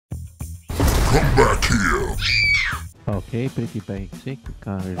Come back here. Okay, pretty basic. You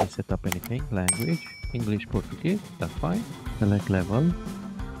can't really set up anything. Language, English, Portuguese, that's fine. Select level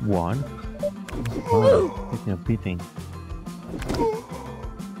 1. Oh, taking a beating.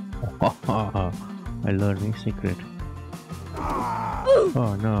 I learned a secret.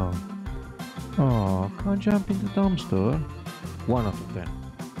 Oh no. Oh, can't jump in the dumpster. 1 out of 10.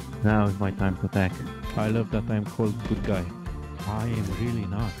 Now is my time to attack. I love that I'm called good guy. I am really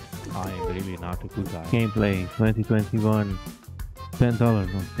not. I am really not a good guy. Gameplay 2021. $10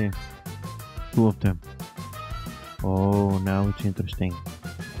 on Steam. 2 of them. Oh, now it's interesting.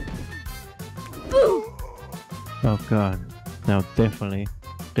 Oh god. Now definitely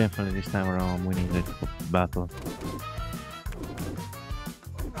this time around I'm winning this battle.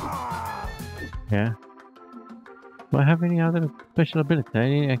 Yeah. Do I have any other special ability? I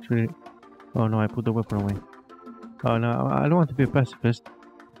didn't actually... Oh no, I put the weapon away. Oh no, I don't want to be a pacifist.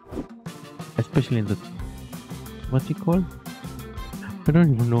 Especially in the... What's it called? I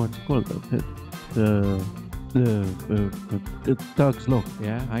don't even know what it's called. The Thug's Lock.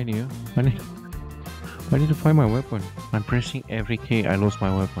 Yeah, I knew. I need to find my weapon. I'm pressing every key. I lost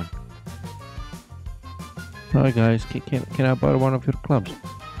my weapon. Alright guys, can I borrow one of your clubs?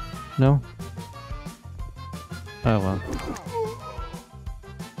 No? Oh well.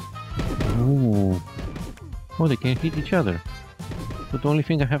 Ooh. Oh, they can hit each other. But the only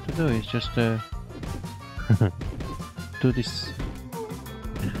thing I have to do is just do this.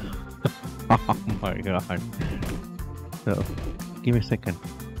 Oh my god. So, give me a second.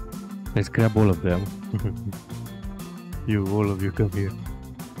 Let's grab all of them. All of you come here.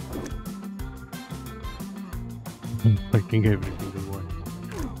 Fighting every single one.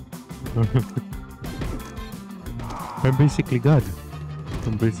 I'm basically God.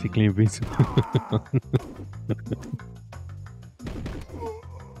 I'm basically invincible.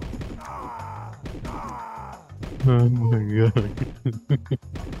 Oh my god.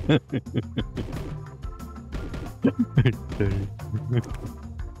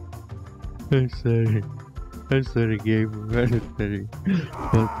 I'm sorry. I'm sorry, Gabe. I'm sorry.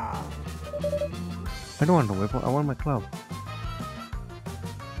 But I don't want the weapon. I want my club.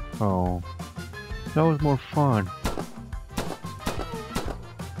 Oh, that was more fun.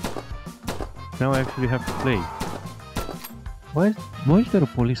 Now I actually have to play. Why is there a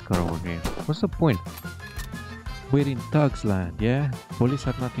police car over here? What's the point? We're in Thug's Land, yeah? Police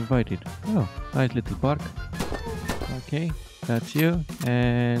are not invited. Oh, nice little park. Okay, that's you.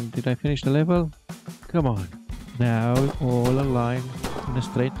 And did I finish the level? Come on. Now all aligned in a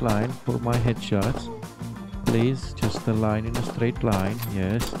straight line for my headshots. Please, just a line in a straight line.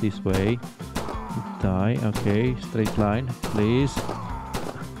 Yes, this way. Die. Okay, straight line, please.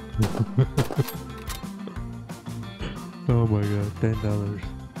 Oh my god, $10.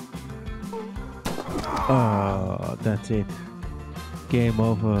 Oh, that's it. Game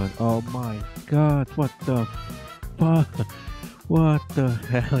over. Oh my god, what the fuck? What the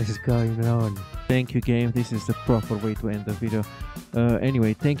hell is going on? Thank you, game. This is the proper way to end the video.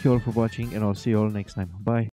 Anyway, thank you all for watching, and I'll see you all next time. Bye.